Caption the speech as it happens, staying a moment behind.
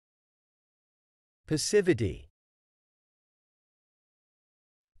Passivity.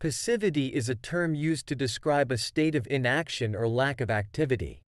 Passivity is a term used to describe a state of inaction or lack of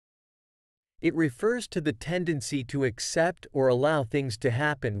activity. It refers to the tendency to accept or allow things to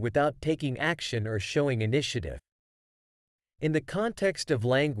happen without taking action or showing initiative. In the context of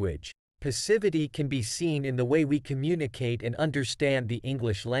language, passivity can be seen in the way we communicate and understand the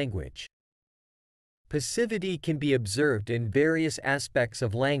English language. Passivity can be observed in various aspects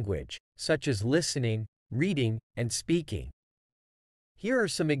of language, such as listening, reading, and speaking. Here are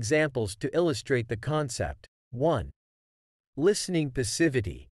some examples to illustrate the concept. 1. Listening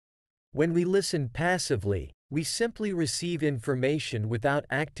passivity. When we listen passively, we simply receive information without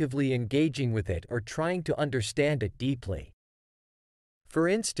actively engaging with it or trying to understand it deeply. For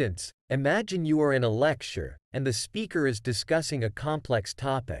instance, imagine you are in a lecture, and the speaker is discussing a complex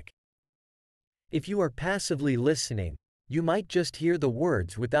topic. If you are passively listening, you might just hear the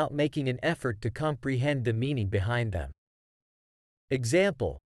words without making an effort to comprehend the meaning behind them.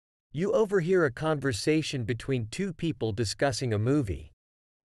 Example: you overhear a conversation between two people discussing a movie.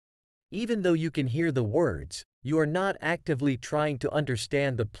 Even though you can hear the words, you are not actively trying to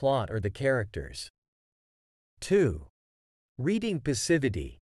understand the plot or the characters. 2. Reading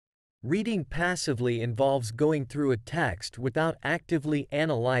passivity. Reading passively involves going through a text without actively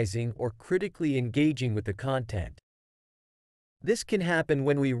analyzing or critically engaging with the content. This can happen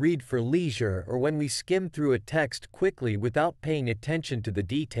when we read for leisure or when we skim through a text quickly without paying attention to the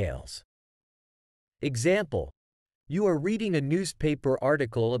details. Example: you are reading a newspaper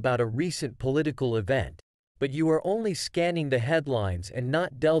article about a recent political event, but you are only scanning the headlines and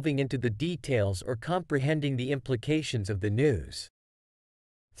not delving into the details or comprehending the implications of the news.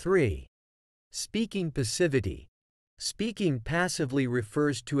 3. Speaking passivity. Speaking passively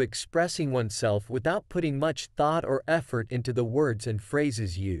refers to expressing oneself without putting much thought or effort into the words and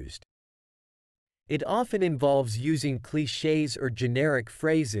phrases used. It often involves using clichés or generic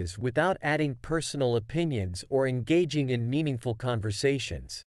phrases without adding personal opinions or engaging in meaningful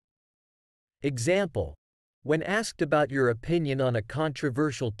conversations. Example: when asked about your opinion on a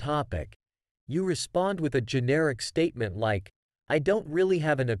controversial topic, you respond with a generic statement like, "I don't really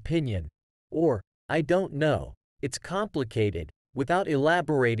have an opinion," or "I don't know, it's complicated," without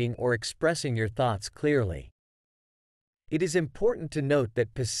elaborating or expressing your thoughts clearly. It is important to note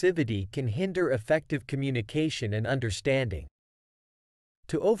that passivity can hinder effective communication and understanding.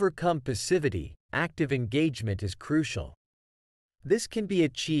 To overcome passivity, active engagement is crucial. This can be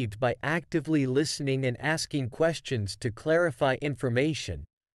achieved by actively listening and asking questions to clarify information,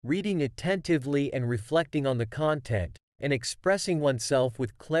 reading attentively and reflecting on the content, and expressing oneself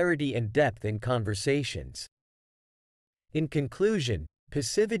with clarity and depth in conversations. In conclusion,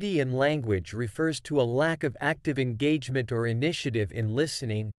 passivity in language refers to a lack of active engagement or initiative in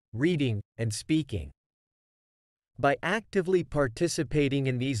listening, reading, and speaking. By actively participating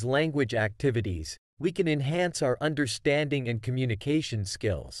in these language activities, we can enhance our understanding and communication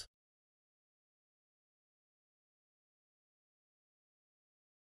skills.